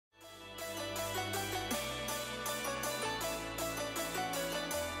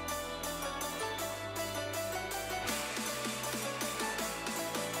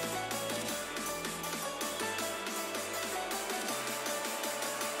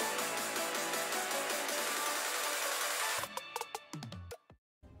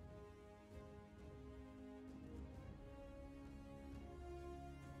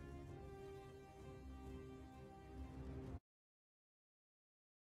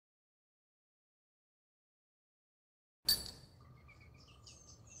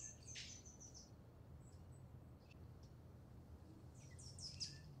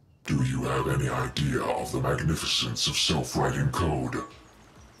any idea of the magnificence of self-writing code.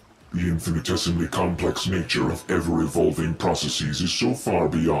 The infinitesimally complex nature of ever-evolving processes is so far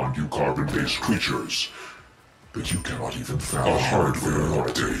beyond you carbon-based creatures that you cannot even fathom a hardware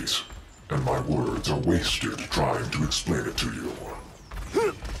update, and my words are wasted trying to explain it to you.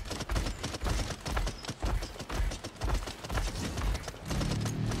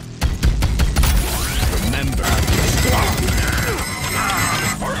 Remember,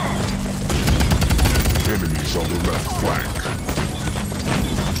 enemies on the left flank.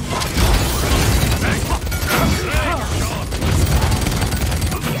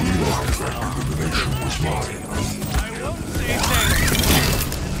 Realize that elimination was mine. I won't say thank you.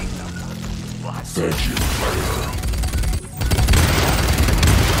 Thank you, player.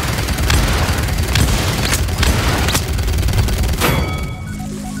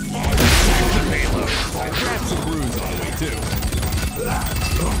 Grab some brews on the way too.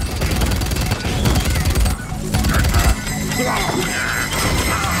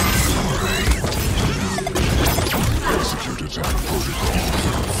 Execute attack protocol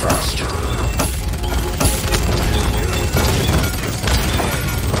faster.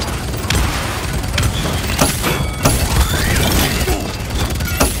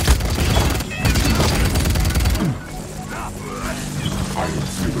 I am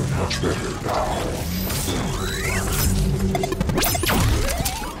feeling much better now.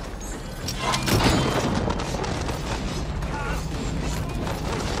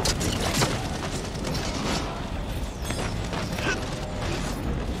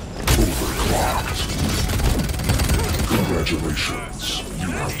 Congratulations, you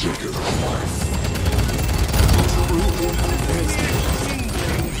have taken a life.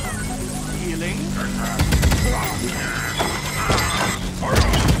 Healing.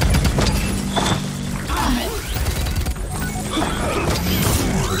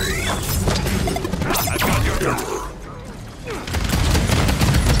 I've got your Error.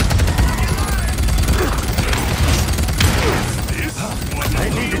 I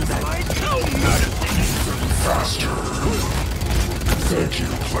needed that. Faster. Thank you,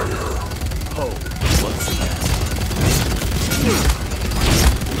 player. Oh, what's that?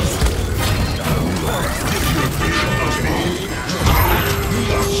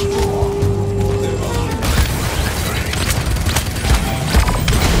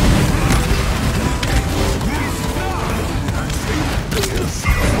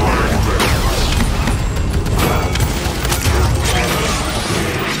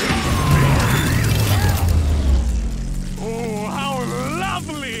 Oh, how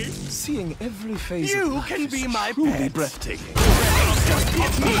lovely! Seeing every phase You of life can is be my truly pet. breathtaking.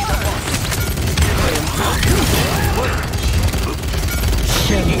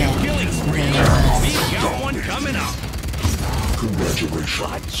 Killing spree. We got one coming up.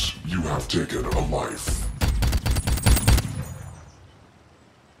 Congratulations, you have taken a life.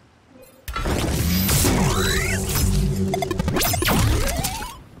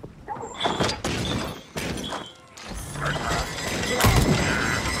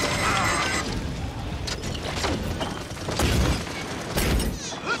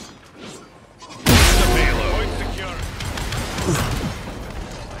 The payload. Secure.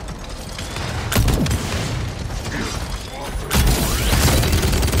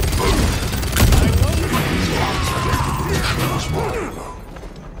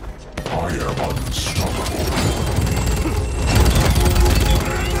 I am unstoppable.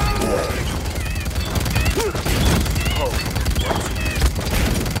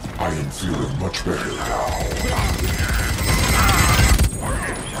 I am feeling much better now.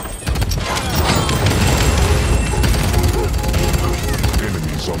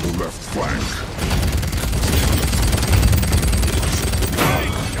 Enemies on the left flank.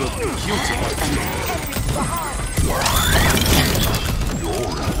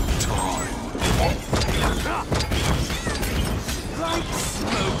 You're out of time. Like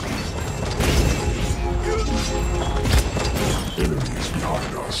smoke. Enemies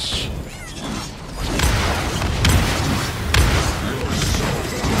behind us.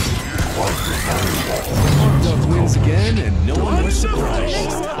 Like the fireball. Dog wins again, and no one was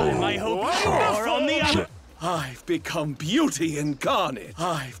surprised. I hope you're on the other. I've become beauty incarnate.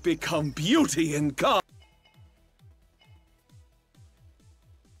 I've become beauty incarnate.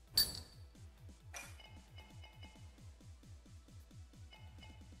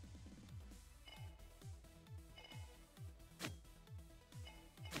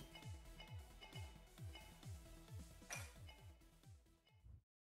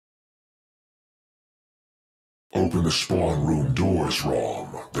 Open the spawn room doors,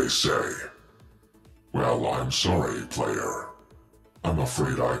 RAUM, they say. Well, I'm sorry, player. I'm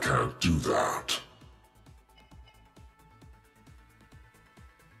afraid I can't do that.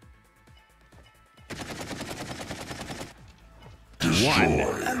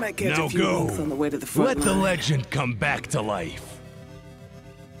 Destroy. I might catch Now a few go. links on the way to the front Let the line. legend come back to life.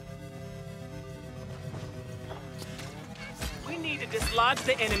 We need to dislodge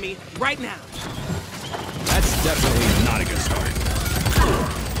the enemy right now. That's definitely not a good start.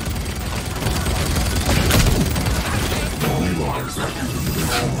 Realize that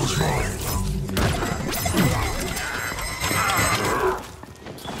illumination was mine.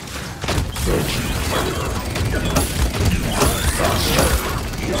 Thank you, player.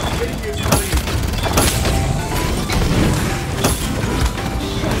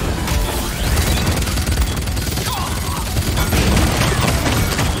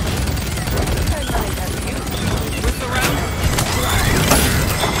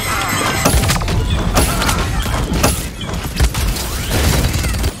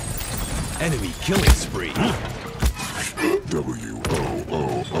 Enemy killing spree.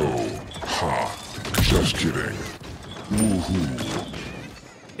 W-O-O-O. Ha. Just kidding. Woohoo.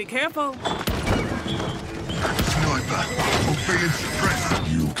 Be careful. Sniper, or being suppressed.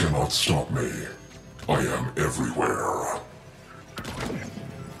 You cannot stop me. I am everywhere.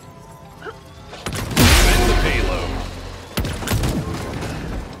 Defend the payload.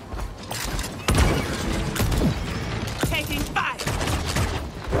 Taking fire.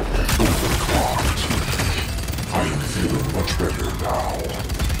 I am feeling much better now.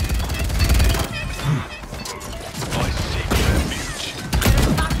 I seek refuge.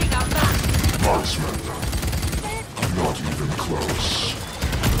 Marksman. Not even close.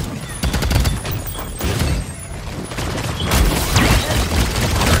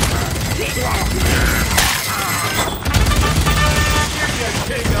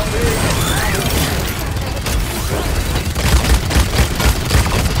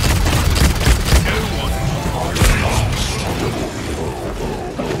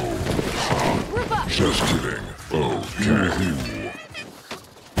 Just kidding. Okay.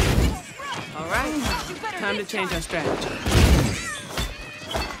 All right. Time to change our strategy.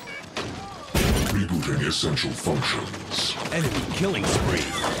 Rebooting essential functions. Enemy killing spree.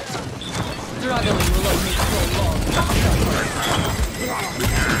 Struggling will only prolong.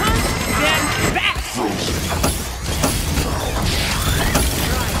 Then back.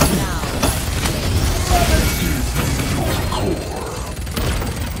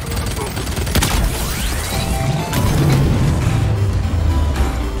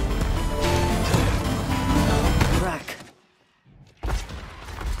 Crack.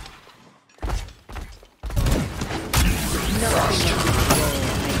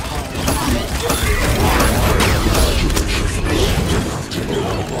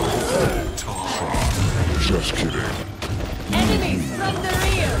 Just kidding. Enemies from the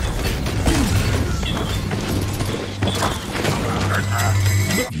rear.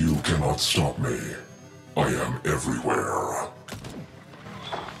 You cannot stop me. I am everywhere.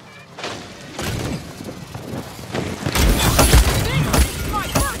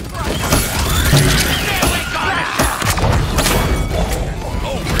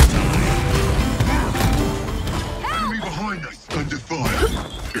 Enemy behind us, under fire.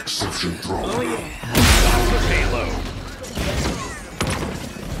 Exception thrown. Oh yeah. The payload.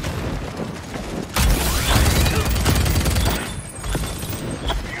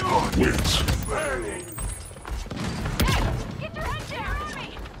 Wait.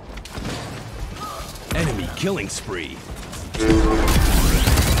 Enemy killing spree.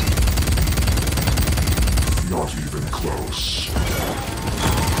 Not even close.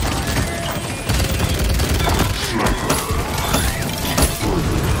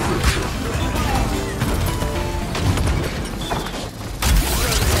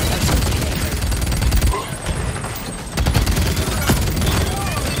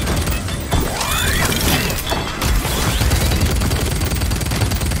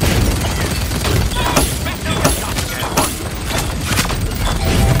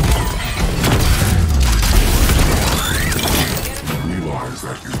 Realize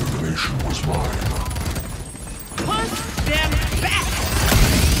that illumination was mine. Push them back.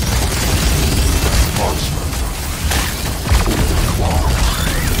 Marksman.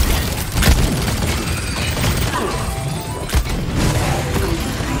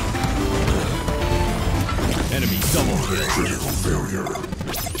 Enemy double kill. Critical failure.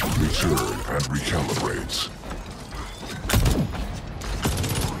 Return and recalibrate.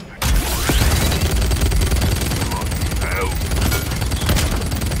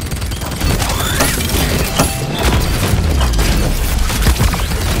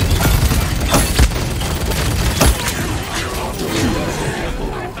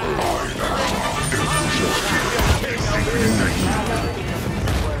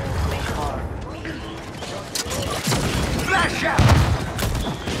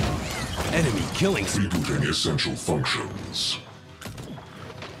 killing spree. Rebooting essential functions.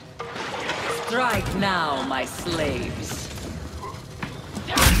 Strike now, my slaves.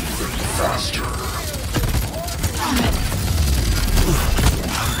 Even faster.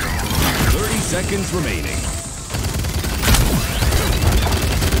 30 seconds remaining.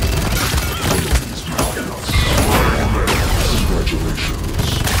 Congratulations.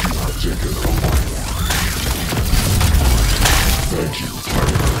 You have taken a life. Thank you,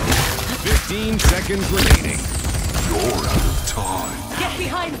 player. 15 seconds remaining. You're out of time. Get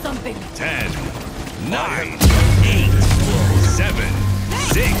behind something. 10, 9, 8, 7,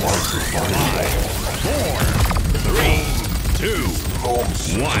 6, 5, 4, 3, 2,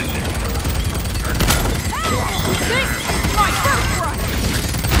 1. This is my birthright.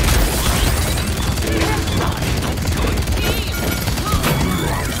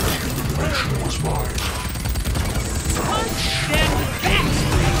 The nation was mine.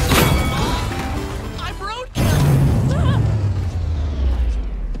 I'm roadkill.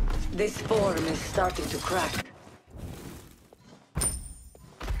 This form is starting to crack.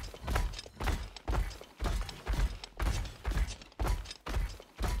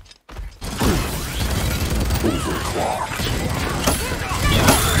 Overclocked.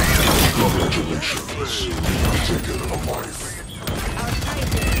 Congratulations. You've taken a life.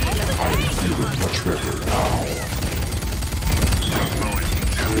 I am feeling much better now.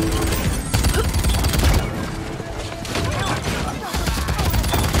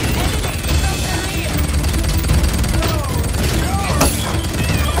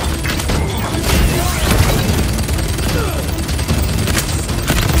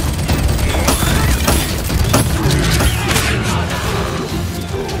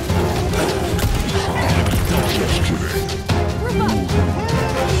 Just kidding.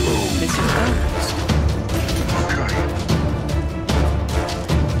 Okay.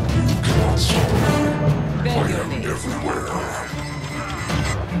 You cannot stop me. I Beg your am name. everywhere.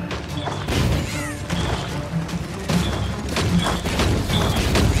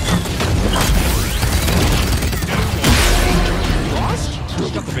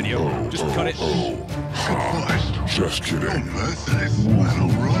 Stop the video. Just cut it. Just kidding. Merciless.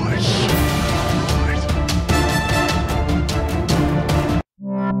 Well, alright.